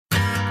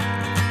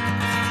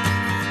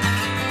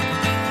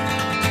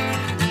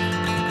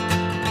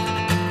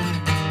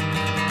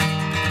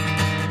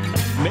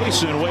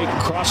Masen Wake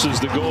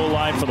crosses the goal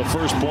line for the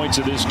first points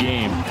of this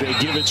game. They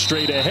give it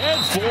straight ahead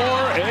for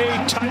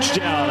a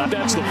touchdown.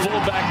 That's the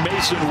fullback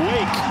Masen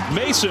Wake.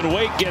 Masen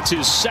Wake gets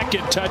his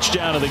second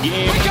touchdown of the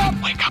game. Wake up!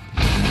 Wake up!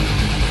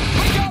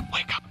 Wake up!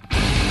 Wake up!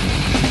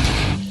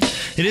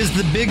 It is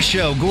the big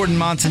show. Gordon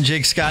Monson,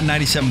 Jake Scott,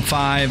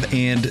 97.5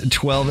 and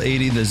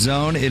 1280 The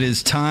Zone. It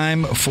is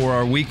time for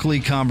our weekly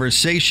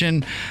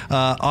conversation.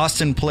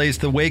 Austin plays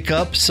the Wake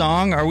Up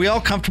song. Are we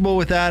all comfortable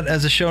with that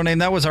as a show name?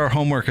 That was our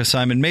homework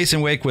assignment.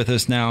 Masen Wake with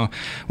us now.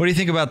 What do you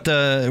think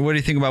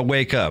about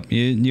Wake Up?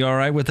 You all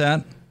right with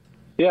that?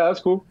 Yeah,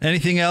 that's cool.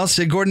 Anything else,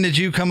 Gordon? Did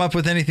you come up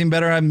with anything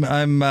better?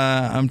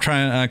 I'm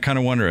trying, kind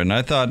of wondering.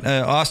 I thought,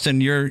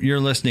 Austin, you're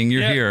listening.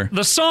 You're here.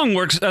 The song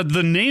works.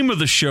 The name of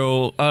the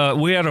show,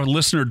 we had a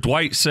listener,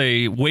 Dwight,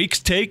 say Wake's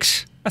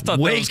Takes. I thought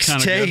Wake's that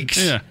was kind of Takes.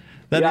 good. Yeah,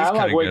 that is I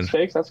like good. Wake's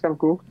Takes. That's kind of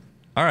cool.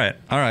 All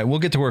right. We'll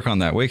get to work on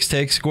that. Wake's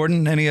Takes.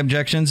 Gordon, any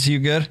objections? You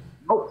good?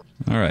 Nope.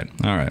 All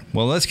right.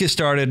 Well, let's get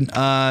started.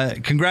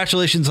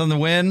 Congratulations on the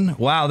win.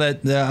 Wow,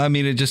 it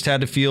just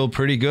had to feel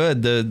pretty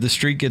good. The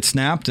streak gets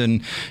snapped,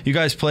 and you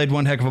guys played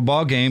one heck of a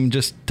ball game.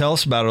 Just tell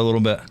us about it a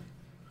little bit.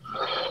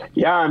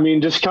 Yeah,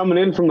 just coming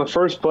in from the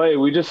first play,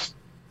 we just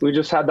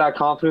had that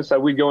confidence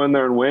that we'd go in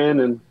there and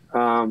win. And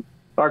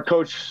our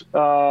coach,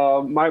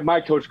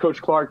 my coach, Coach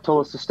Clark,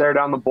 told us to stare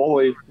down the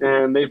bully,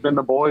 and they've been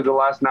the bully the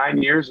last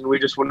 9 years. And we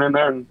just went in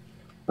there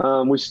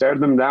and we stared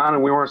them down,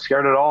 and we weren't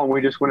scared at all. And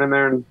we just went in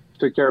there and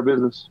took care of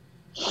business.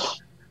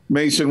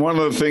 Masen, one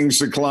of the things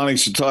that Kalani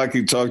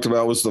Sitake talked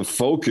about was the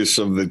focus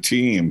of the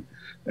team.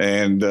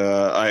 And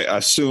I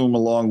assume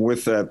along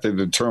with that, the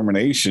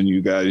determination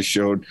you guys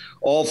showed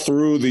all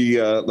through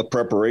the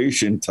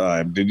preparation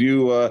time. Did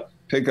you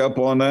pick up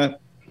on that?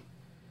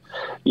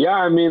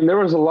 Yeah, there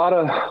was a lot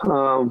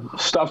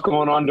of stuff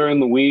going on during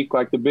the week,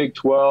 like the Big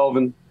 12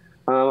 and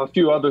a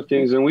few other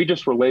things. And we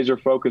just were laser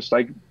focused.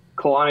 Like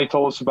Kalani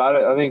told us about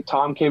it. I think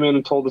Tom came in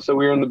and told us that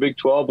we were in the Big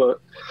 12,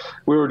 but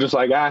we were just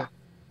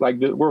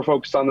we're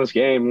focused on this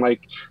game. That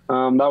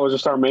was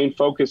just our main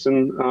focus.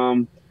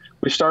 And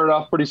we started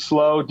off pretty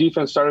slow.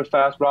 Defense started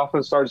fast, but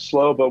offense started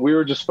slow. But we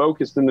were just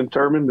focused and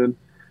determined,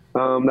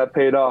 and that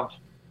paid off.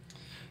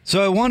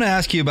 So I want to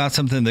ask you about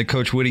something that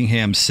Coach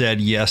Whittingham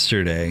said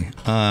yesterday.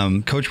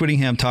 Coach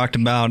Whittingham talked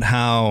about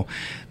how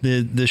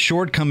the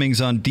shortcomings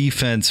on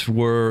defense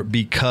were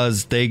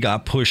because they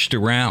got pushed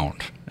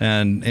around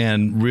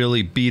and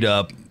really beat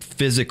up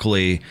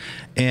physically,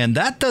 and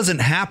that doesn't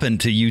happen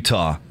to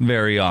Utah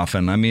very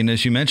often.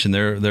 As you mentioned,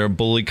 they're a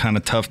bully kind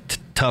of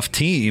tough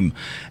team,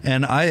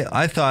 and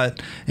I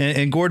thought,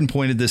 and Gordon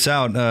pointed this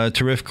out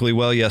terrifically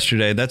well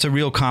yesterday, that's a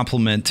real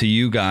compliment to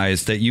you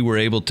guys that you were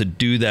able to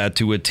do that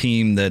to a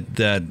team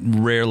that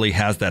rarely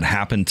has that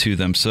happen to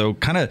them. So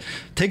kind of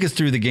take us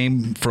through the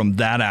game from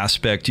that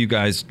aspect, you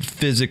guys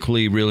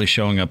physically really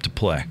showing up to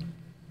play.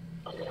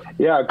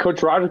 Yeah,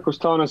 Coach Roderick was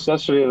telling us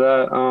yesterday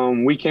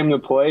that we came to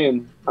play,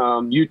 and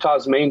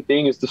Utah's main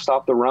thing is to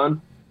stop the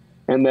run,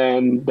 and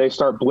then they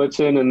start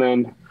blitzing, and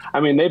then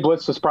they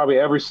blitzed us probably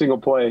every single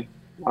play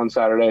on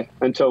Saturday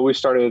until we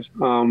started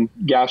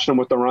gashing them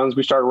with the runs.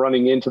 We started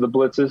running into the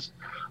blitzes.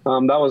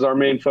 That was our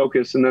main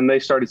focus, and then they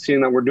started seeing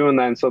that we're doing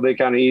that, and so they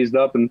kind of eased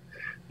up, and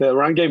the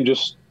run game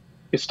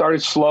it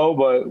started slow,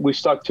 but we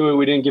stuck to it.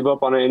 We didn't give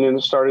up on it, and then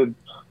it started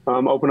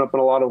opening up in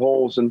a lot of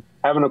holes, and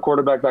having a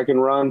quarterback that can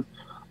run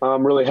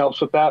really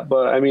helps with that.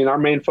 But our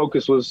main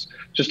focus was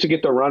just to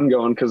get the run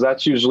going, because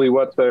that's usually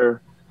what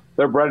their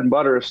bread and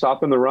butter is,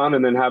 stopping the run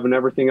and then having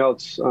everything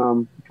else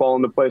fall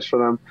into place for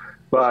them.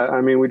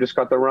 But we just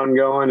got the run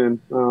going, and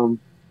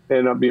it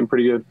ended up being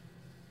pretty good.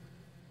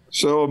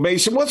 So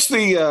Masen, what's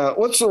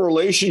the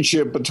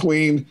relationship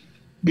between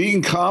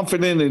being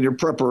confident in your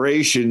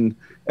preparation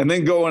and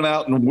then going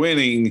out and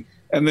winning,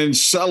 and then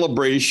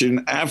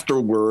celebration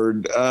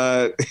afterward?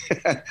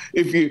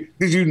 Did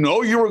you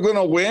know you were going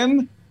to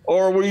win?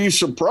 Or were you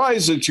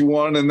surprised that you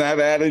won and that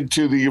added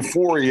to the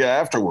euphoria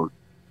afterward?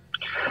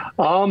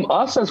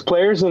 Us as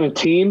players and a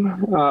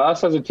team,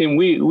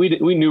 we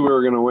knew we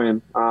were going to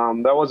win.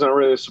 That wasn't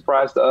really a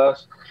surprise to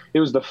us. It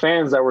was the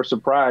fans that were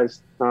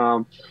surprised.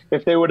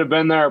 If they would have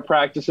been there at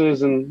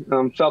practices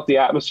and felt the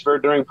atmosphere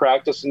during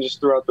practice and just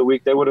throughout the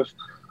week, they would have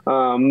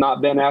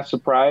not been as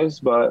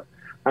surprised. But,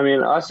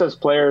 us as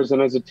players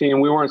and as a team,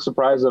 we weren't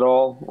surprised at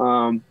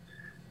all.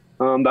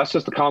 That's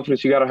just the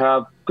confidence you got to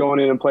have going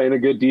in and playing a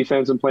good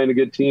defense and playing a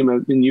good team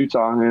in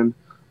Utah, and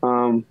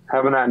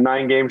having that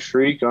 9-game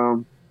streak.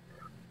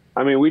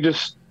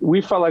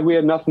 We felt like we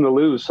had nothing to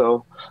lose,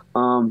 so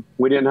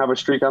we didn't have a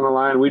streak on the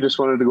line. We just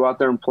wanted to go out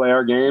there and play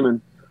our game,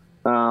 and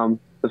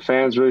the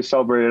fans really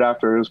celebrated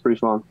after. It was pretty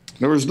fun.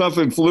 There was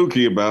nothing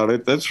fluky about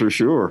it, that's for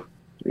sure.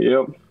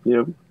 Yep.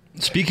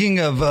 Speaking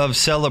of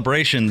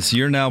celebrations,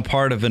 you're now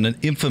part of an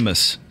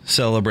infamous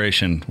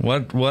celebration.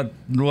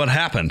 What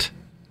happened?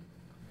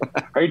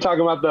 Are you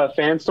talking about the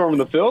fan storm in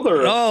the field?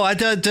 Or? Oh, I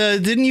thought,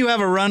 didn't you have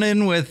a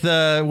run-in with,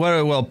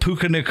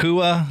 Puka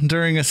Nakua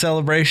during a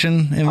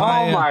celebration?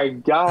 My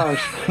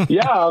gosh.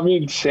 Yeah,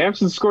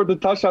 Samson scored the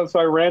touchdown, so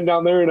I ran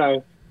down there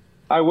and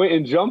I went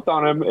and jumped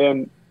on him,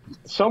 and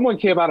someone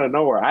came out of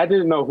nowhere. I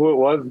didn't know who it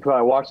was until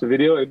I watched the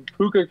video, and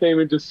Puka came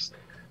and just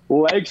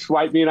leg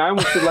swiped me, and I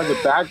almost did like a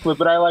backflip,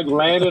 but I like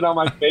landed on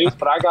my face,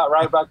 but I got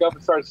right back up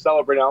and started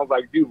celebrating. I was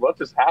like, dude, what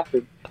just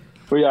happened?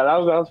 But yeah, that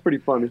was pretty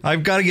funny.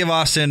 I've got to give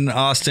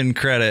Austin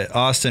credit.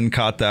 Austin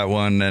caught that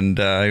one, and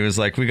he was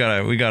like, "We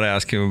gotta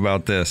ask him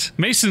about this."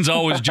 Mason's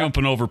always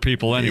jumping over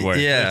people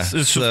anyway. Yeah, it's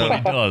just what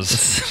he does.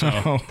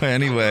 So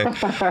anyway,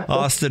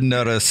 Austin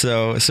noticed,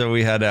 so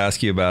we had to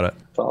ask you about it.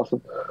 That's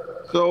awesome.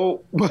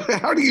 So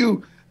how do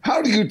you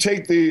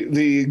take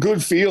the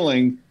good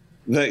feeling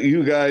that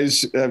you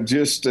guys have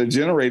just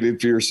generated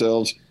for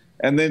yourselves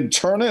and then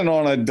turn it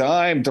on a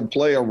dime to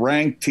play a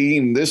ranked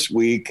team this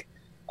week?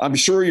 I'm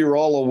sure you're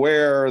all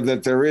aware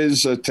that there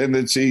is a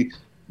tendency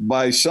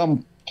by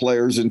some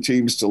players and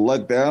teams to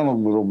let down a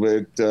little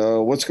bit.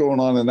 What's going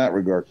on in that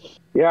regard?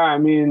 Yeah, I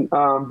mean,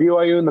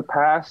 BYU in the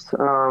past,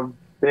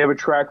 they have a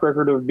track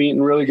record of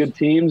beating really good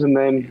teams and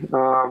then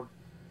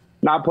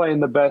not playing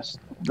the best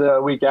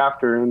the week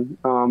after. And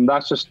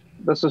that's just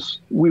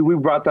we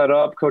brought that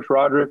up. Coach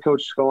Roderick,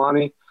 Coach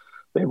Kalani,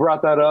 they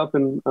brought that up,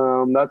 and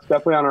that's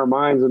definitely on our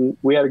minds. And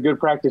we had a good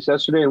practice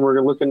yesterday, and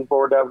we're looking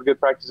forward to having a good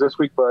practice this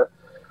week. But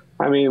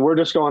I mean, we're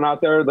just going out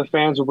there. The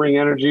fans will bring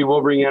energy. We'll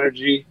bring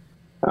energy.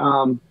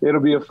 It'll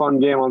be a fun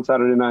game on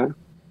Saturday night.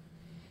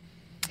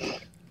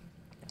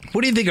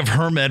 What do you think of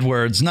Herm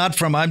Edwards?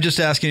 I'm just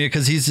asking you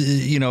because he's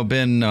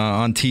been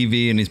on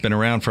TV and he's been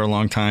around for a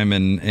long time,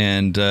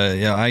 and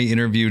I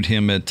interviewed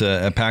him at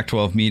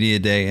Pac-12 Media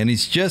Day, and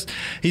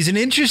he's an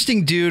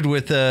interesting dude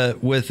with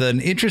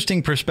an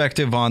interesting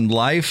perspective on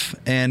life,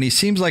 and he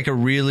seems like a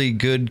really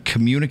good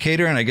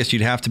communicator. And I guess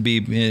you'd have to be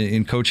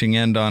in coaching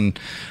and on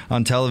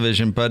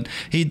television, but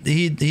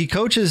he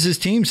coaches his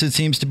teams. It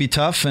seems to be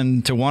tough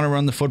and to want to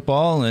run the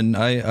football, and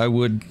I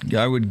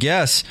would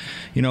guess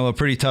a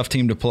pretty tough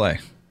team to play.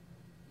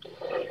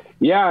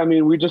 Yeah, I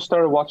mean, we just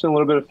started watching a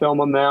little bit of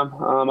film on them.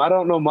 I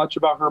don't know much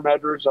about Herm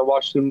Edwards. I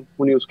watched him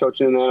when he was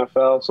coaching in the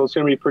NFL, so it's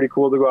going to be pretty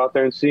cool to go out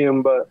there and see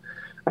him. But,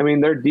 I mean,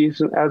 they're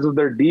decent. As of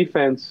their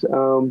defense,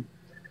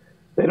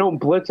 they don't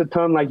blitz a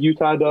ton like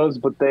Utah does,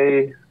 but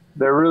they're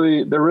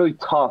really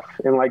tough,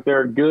 and, like,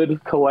 they're a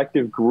good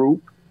collective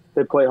group.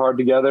 They play hard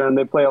together, and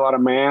they play a lot of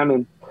man,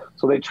 and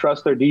so they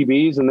trust their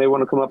DBs, and they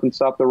want to come up and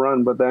stop the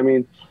run. But, I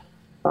mean,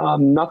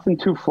 nothing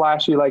too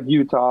flashy like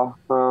Utah.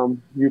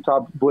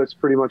 Utah blitz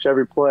pretty much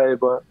every play,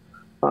 but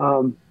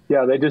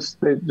they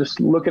just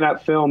looking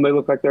at film, they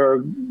look like they're a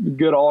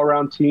good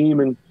all-around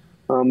team, and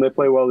they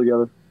play well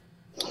together.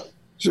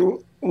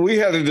 So we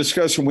had a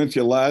discussion with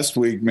you last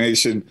week,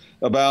 Mason,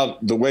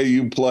 about the way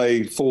you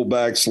play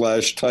fullback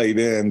 / tight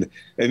end,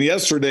 and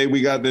yesterday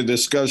we got the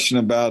discussion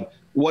about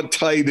what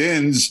tight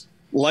ends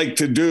like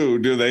to do.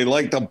 Do they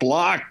like to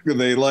block? Do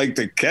they like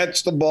to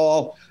catch the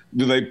ball?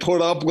 Do they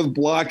put up with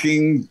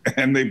blocking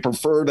and they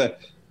prefer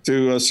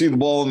to see the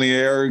ball in the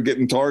air,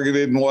 getting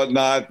targeted and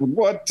whatnot?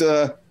 What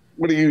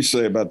do you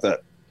say about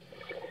that?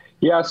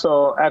 Yeah,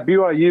 so at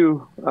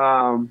BYU,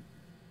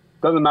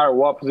 doesn't matter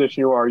what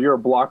position you are, you're a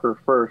blocker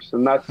first.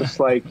 And that's just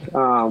like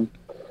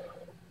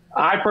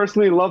I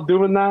personally love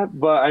doing that.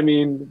 But, I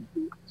mean,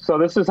 so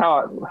this is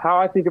how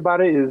I think about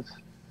it is,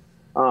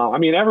 I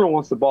mean, everyone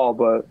wants the ball,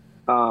 but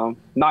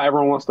not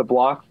everyone wants to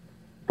block.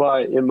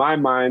 But in my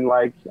mind,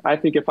 like, I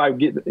think if I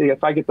get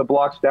the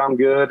blocks down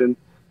good and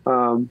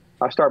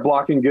I start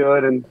blocking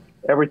good, and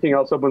everything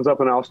else opens up,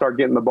 and I'll start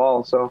getting the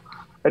ball. So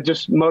it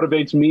just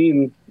motivates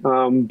me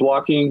and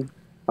blocking.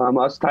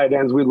 Us tight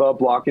ends, we love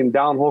blocking.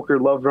 Dallin Holker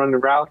loves running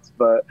routes,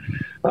 but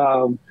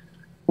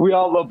we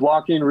all love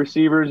blocking.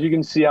 Receivers, you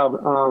can see how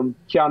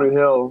Keanu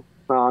Hill,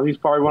 he's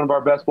probably one of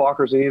our best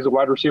blockers, and he's a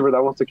wide receiver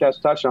that wants to catch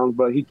touchdowns,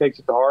 but he takes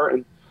it to heart,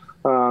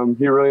 and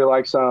he really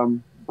likes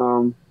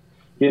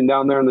getting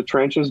down there in the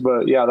trenches.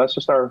 But yeah, that's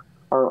just our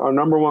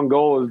number one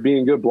goal, is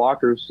being good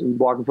blockers and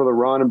blocking for the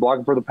run and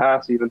blocking for the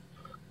pass even.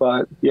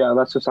 But yeah,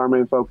 that's just our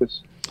main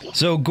focus.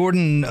 So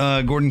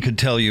Gordon could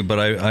tell you, but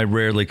I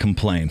rarely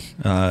complain,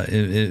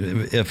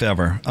 if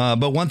ever.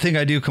 But one thing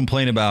I do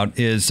complain about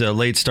is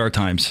late start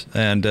times,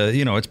 and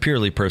it's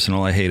purely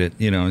personal. I hate it.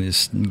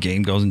 This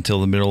game goes until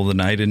the middle of the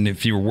night, and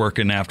if you're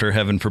working after,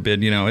 heaven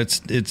forbid,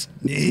 it's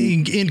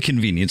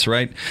inconvenience,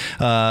 right?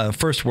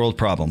 First world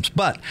problems.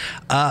 But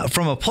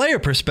from a player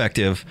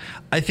perspective,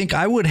 I think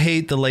I would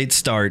hate the late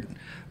start,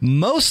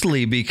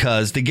 mostly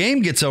because the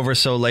game gets over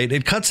so late,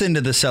 it cuts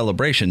into the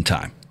celebration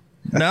time.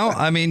 No,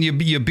 I mean,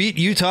 you beat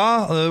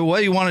Utah.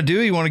 What you want to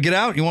do, you want to get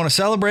out, you want to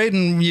celebrate,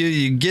 and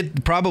you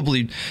get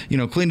probably,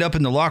 cleaned up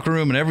in the locker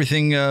room and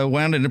everything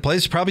wound into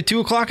place. Probably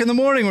 2:00 in the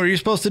morning. What are you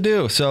supposed to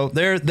do? So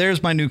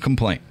there's my new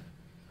complaint.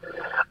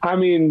 I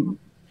mean,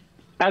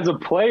 as a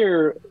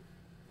player,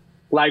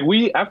 like,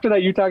 after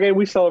that Utah game,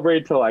 we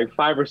celebrated till like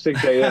 5 or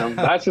 6 a.m.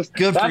 That's just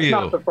good for you.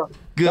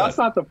 That's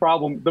not the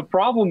problem. The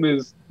problem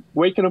is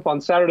waking up on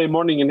Saturday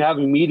morning and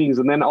having meetings,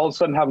 and then all of a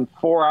sudden having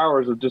 4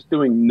 hours of just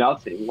doing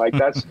nothing. Like,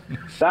 that's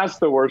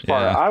the worst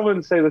part. Yeah. I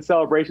wouldn't say the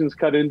celebrations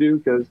cut into,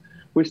 because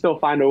we still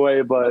find a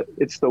way, but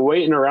it's the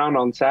waiting around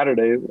on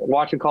Saturday,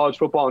 watching college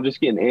football and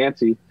just getting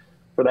antsy.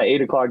 for that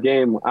 8:00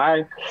 game.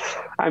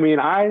 I mean,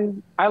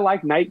 I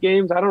like night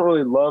games. I don't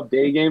really love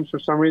day games for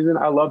some reason.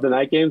 I love the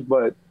night games,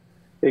 but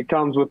it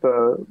comes with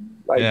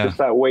just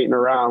that waiting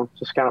around.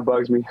 Just kind of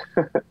bugs me.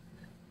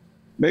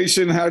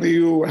 Mason, how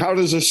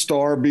does a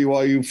star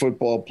BYU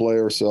football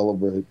player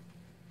celebrate?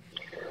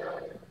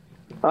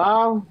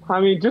 I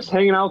mean, just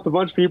hanging out with a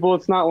bunch of people.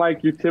 It's not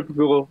like your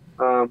typical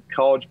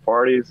college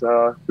parties.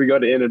 We go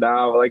to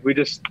In-N-Out. Like we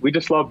just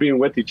love being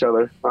with each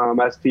other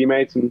as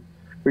teammates, and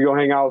we go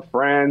hang out with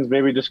friends.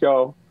 Maybe just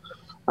go.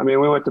 I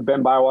mean, we went to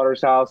Ben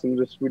Bywater's house and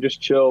we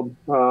just chilled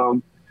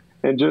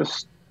and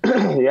just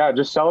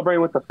just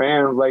celebrating with the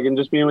fans, like, and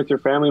just being with your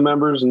family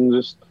members and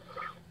just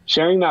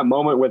sharing that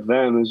moment with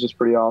them is just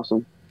pretty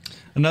awesome.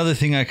 Another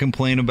thing I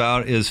complain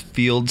about is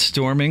field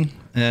storming,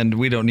 and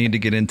we don't need to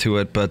get into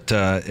it, but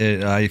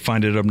I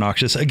find it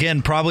obnoxious.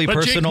 Again, probably but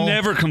personal. Jake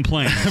never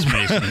complains,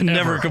 Mason.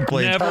 Never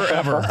complains. Never,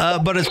 ever.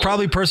 But it's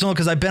probably personal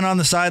because I've been on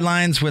the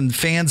sidelines when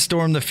fans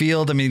storm the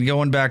field. I mean,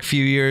 going back a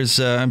few years,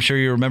 I'm sure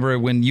you remember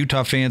when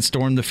Utah fans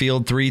stormed the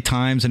field 3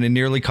 times, and it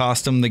nearly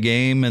cost them the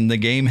game, and the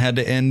game had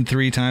to end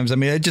 3 times. I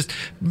mean,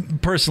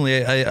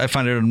 personally, I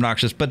find it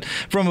obnoxious. But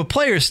from a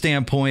player's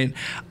standpoint,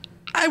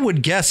 I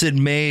would guess it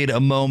made a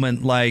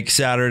moment like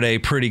Saturday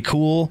pretty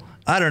cool.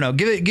 I don't know.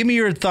 Give me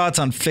your thoughts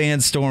on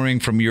fan storming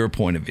from your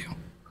point of view.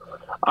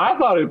 I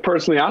thought it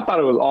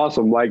was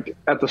awesome. Like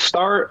at the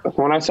start,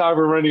 when I saw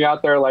everybody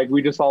out there, like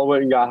we just all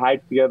went and got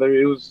hyped together.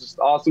 It was just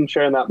awesome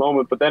sharing that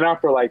moment. But then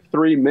after like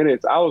 3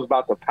 minutes, I was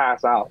about to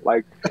pass out.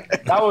 Like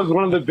that was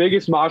one of the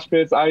biggest mosh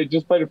pits. I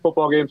just played a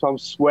football game, so I'm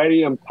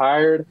sweaty, I'm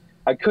tired.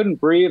 I couldn't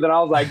breathe, and I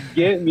was like,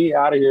 "Get me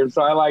out of here!"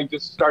 So I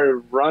just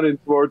started running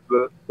towards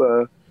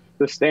the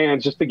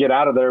stands just to get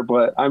out of there.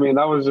 But I mean,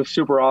 that was just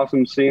super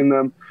awesome seeing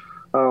them.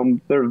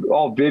 They're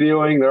all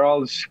videoing, they're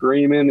all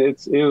screaming.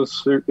 It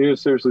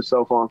was seriously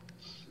so fun.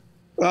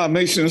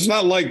 Mason, it's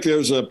not like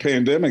there's a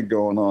pandemic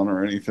going on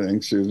or anything.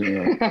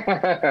 Susan.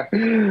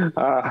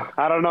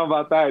 I don't know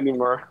about that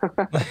anymore.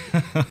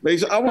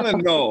 Mason, I want to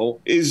know,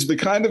 is the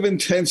kind of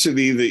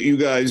intensity that you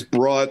guys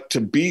brought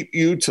to beat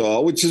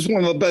Utah, which is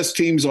one of the best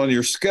teams on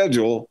your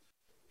schedule,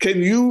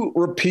 can you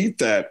repeat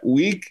that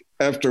week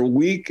after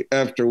week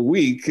after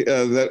week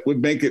that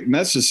would make it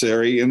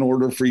necessary in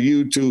order for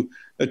you to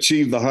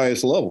achieve the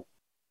highest level?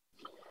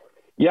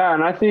 Yeah,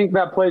 and I think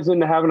that plays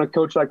into having a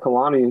coach like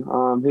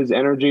Kalani, his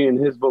energy and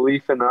his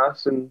belief in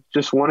us and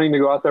just wanting to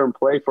go out there and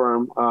play for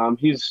him.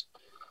 He's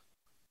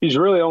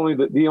really only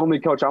the only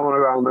coach I want to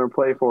go out there and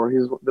play for.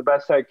 He's the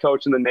best head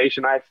coach in the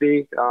nation, I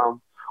think.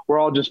 We're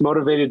all just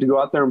motivated to go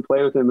out there and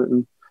play with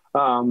him.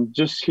 And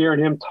just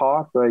hearing him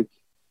talk, like,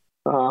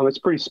 it's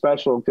pretty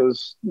special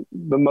because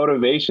the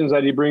motivations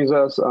that he brings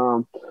us,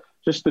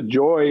 just the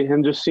joy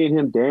and just seeing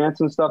him dance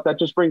and stuff, that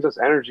just brings us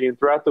energy. And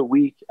throughout the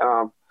week,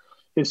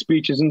 his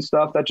speeches and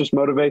stuff, that just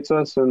motivates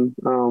us. And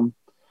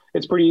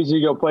it's pretty easy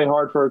to go play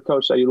hard for a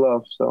coach that you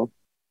love. So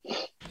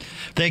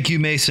thank you,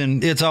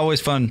 Mason. It's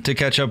always fun to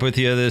catch up with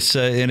you.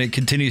 And it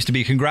continues to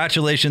be.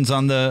 Congratulations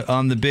on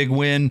the big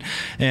win.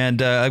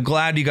 And I'm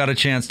glad you got a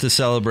chance to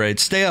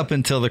celebrate. Stay up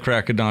until the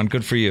crack of dawn.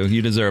 Good for you.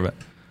 You deserve it.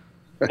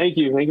 Thank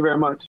you. Thank you very much.